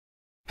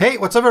Hey,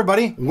 what's up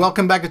everybody?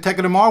 Welcome back to Tech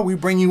of Tomorrow. We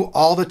bring you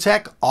all the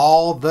tech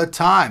all the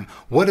time.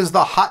 What is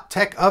the hot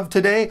tech of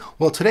today?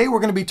 Well, today we're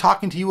going to be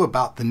talking to you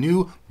about the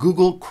new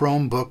Google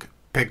Chromebook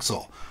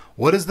Pixel.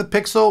 What is the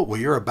Pixel? Well,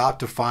 you're about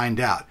to find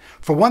out.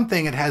 For one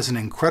thing, it has an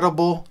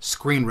incredible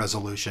screen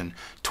resolution,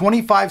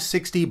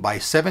 2560 by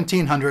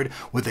 1700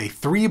 with a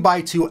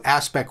 3:2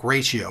 aspect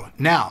ratio.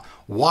 Now,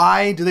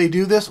 why do they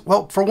do this?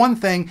 Well, for one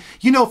thing,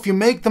 if you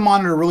make the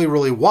monitor really,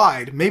 really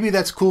wide, maybe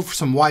that's cool for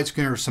some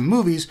widescreen or some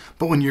movies,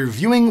 but when you're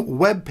viewing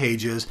web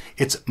pages,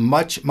 it's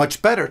much,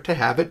 much better to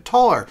have it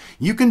taller.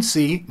 You can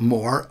see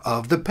more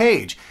of the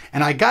page.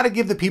 And I gotta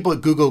give the people at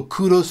Google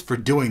kudos for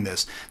doing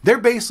this. They're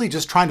basically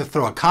just trying to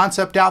throw a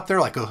concept out there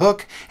like a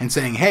hook and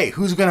saying, hey,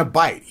 who's gonna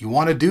bite? You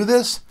wanna do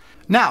this?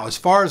 Now, as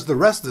far as the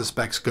rest of the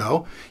specs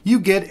go, you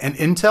get an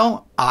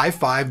Intel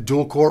i5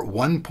 dual-core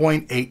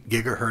 1.8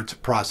 gigahertz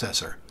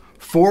processor.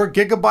 4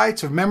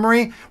 gigabytes of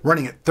memory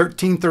running at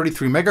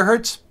 1333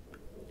 megahertz,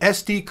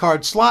 SD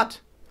card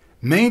slot,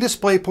 main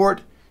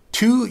DisplayPort,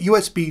 2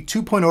 USB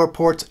 2.0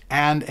 ports,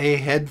 and a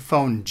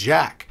headphone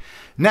jack.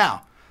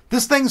 Now,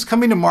 this thing's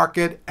coming to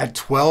market at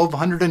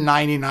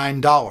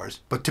 $1,299,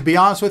 but to be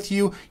honest with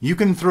you, you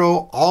can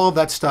throw all of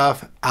that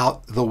stuff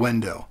out the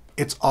window.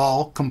 It's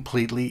all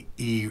completely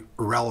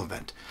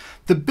irrelevant.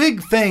 The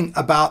big thing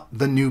about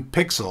the new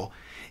Pixel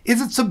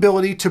is its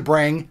ability to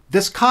bring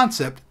this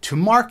concept to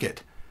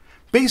market.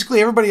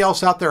 Basically, everybody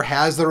else out there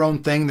has their own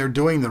thing, they're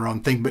doing their own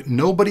thing, but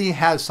nobody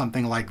has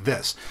something like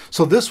this.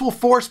 So this will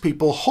force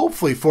people,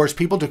 hopefully force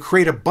people to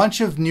create a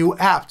bunch of new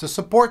apps to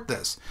support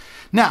this.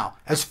 Now,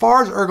 as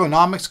far as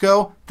ergonomics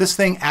go, this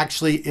thing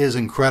actually is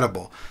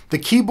incredible. The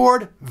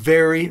keyboard,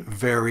 very,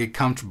 very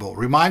comfortable.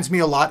 Reminds me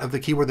a lot of the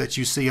keyboard that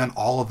you see on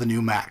all of the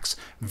new Macs.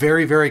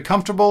 Very, very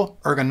comfortable,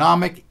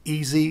 ergonomic,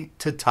 easy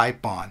to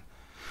type on.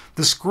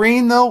 The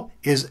screen, though,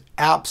 is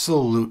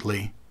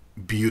absolutely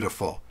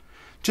beautiful.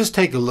 Just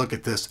take a look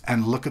at this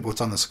and look at what's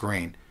on the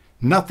screen.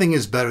 Nothing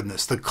is better than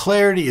this. The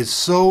clarity is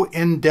so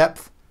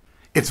in-depth.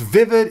 It's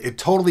vivid. It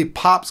totally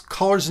pops.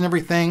 Colors and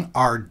everything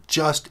are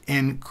just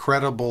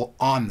incredible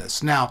on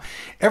this. Now,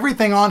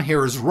 everything on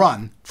here is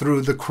run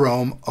through the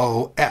Chrome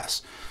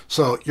OS.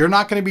 So you're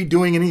not going to be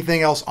doing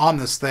anything else on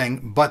this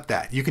thing but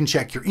that. You can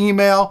check your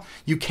email,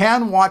 you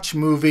can watch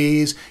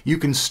movies, you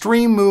can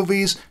stream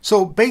movies.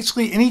 So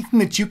basically anything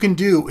that you can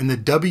do in the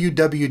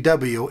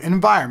www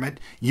environment,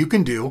 you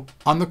can do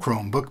on the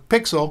Chromebook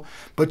Pixel,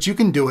 but you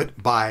can do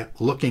it by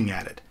looking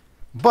at it.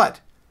 But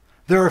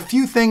there are a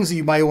few things that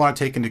you might want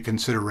to take into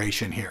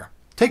consideration here.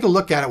 Take a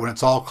look at it when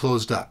it's all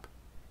closed up.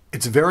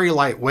 It's very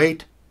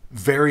lightweight,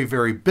 very,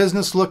 very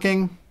business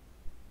looking.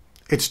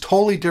 It's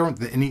totally different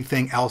than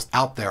anything else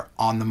out there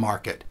on the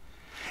market.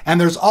 And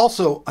there's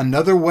also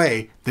another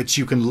way that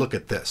you can look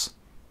at this.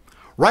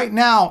 Right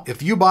now,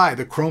 if you buy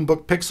the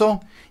Chromebook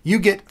Pixel, you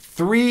get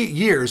 3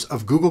 years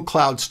of Google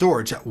Cloud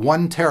storage at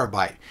 1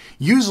 terabyte.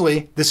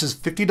 Usually, this is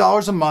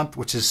 $50 a month,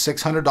 which is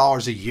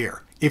 $600 a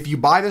year. If you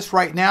buy this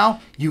right now,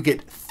 you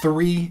get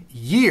 3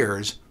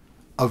 years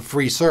of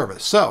free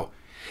service. So,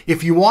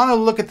 if you want to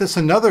look at this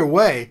another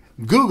way,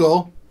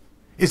 Google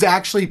is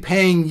actually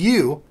paying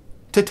you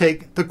to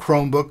take the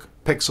Chromebook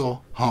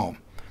Pixel home.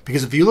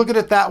 Because if you look at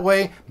it that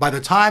way, by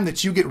the time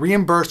that you get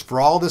reimbursed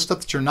for all this stuff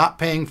that you're not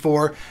paying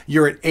for,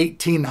 you're at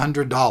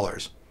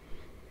 $1,800.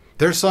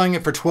 They're selling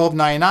it for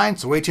 $1,299,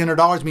 so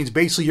 $1,800 means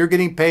basically you're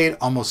getting paid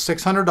almost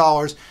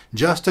 $600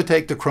 just to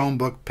take the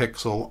Chromebook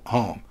Pixel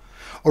home.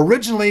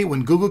 Originally,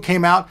 when Google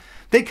came out,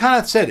 they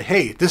kind of said,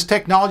 hey, this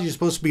technology is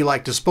supposed to be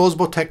like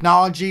disposable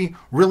technology,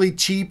 really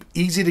cheap,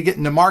 easy to get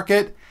into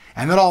market.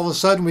 And then all of a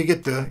sudden we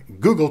get the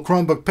Google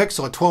Chromebook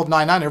Pixel at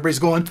 $1,299. Everybody's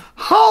going,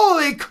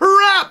 holy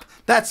crap,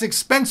 that's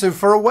expensive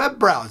for a web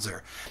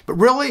browser. But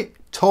really,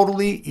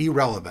 totally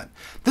irrelevant.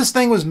 This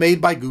thing was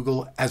made by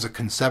Google as a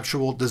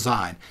conceptual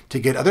design to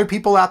get other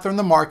people out there in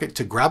the market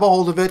to grab a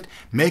hold of it,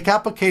 make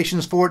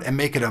applications for it, and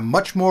make it a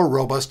much more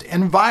robust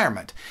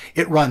environment.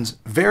 It runs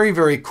very,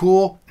 very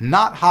cool,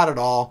 not hot at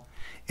all.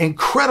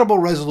 Incredible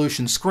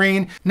resolution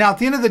screen. Now, at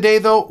the end of the day,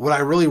 though, would I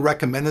really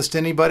recommend this to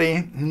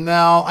anybody?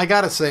 No, I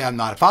gotta say I'm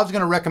not. If I was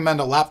gonna recommend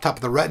a laptop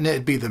with a Retina,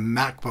 it'd be the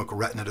MacBook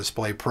Retina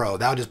Display Pro.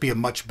 That would just be a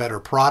much better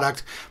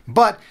product.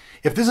 But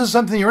if this is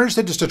something you're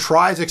interested just to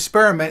try as an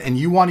experiment and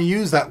you want to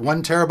use that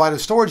 1 terabyte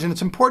of storage and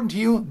it's important to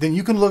you, then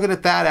you can look at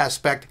it that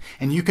aspect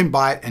and you can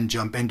buy it and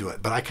jump into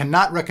it. But I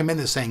cannot recommend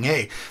this saying,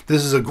 hey,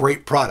 this is a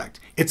great product.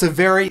 It's a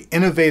very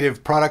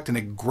innovative product and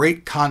a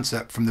great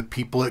concept from the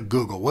people at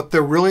Google. What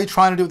they're really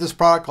trying to do with this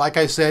product, like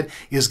I said,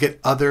 is get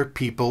other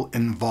people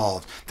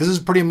involved. This is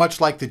pretty much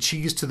like the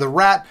cheese to the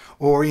rat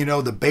or,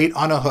 the bait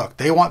on a hook.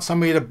 They want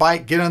somebody to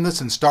bite, get on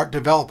this and start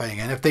developing.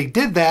 And if they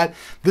did that,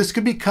 this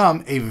could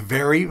become a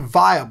very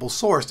viable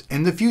source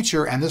in the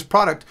future, and this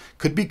product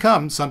could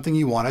become something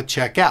you want to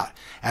check out.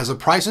 As the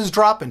prices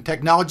drop and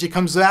technology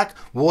comes back,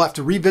 we'll have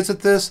to revisit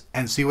this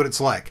and see what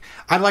it's like.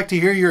 I'd like to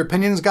hear your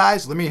opinions,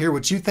 guys. Let me hear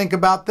what you think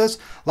about this.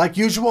 Like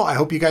usual, I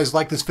hope you guys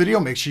like this video.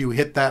 Make sure you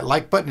hit that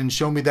like button and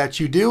show me that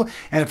you do.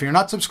 And if you're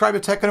not subscribed to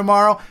Tech of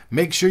Tomorrow,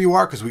 make sure you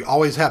are, because we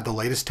always have the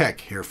latest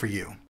tech here for you.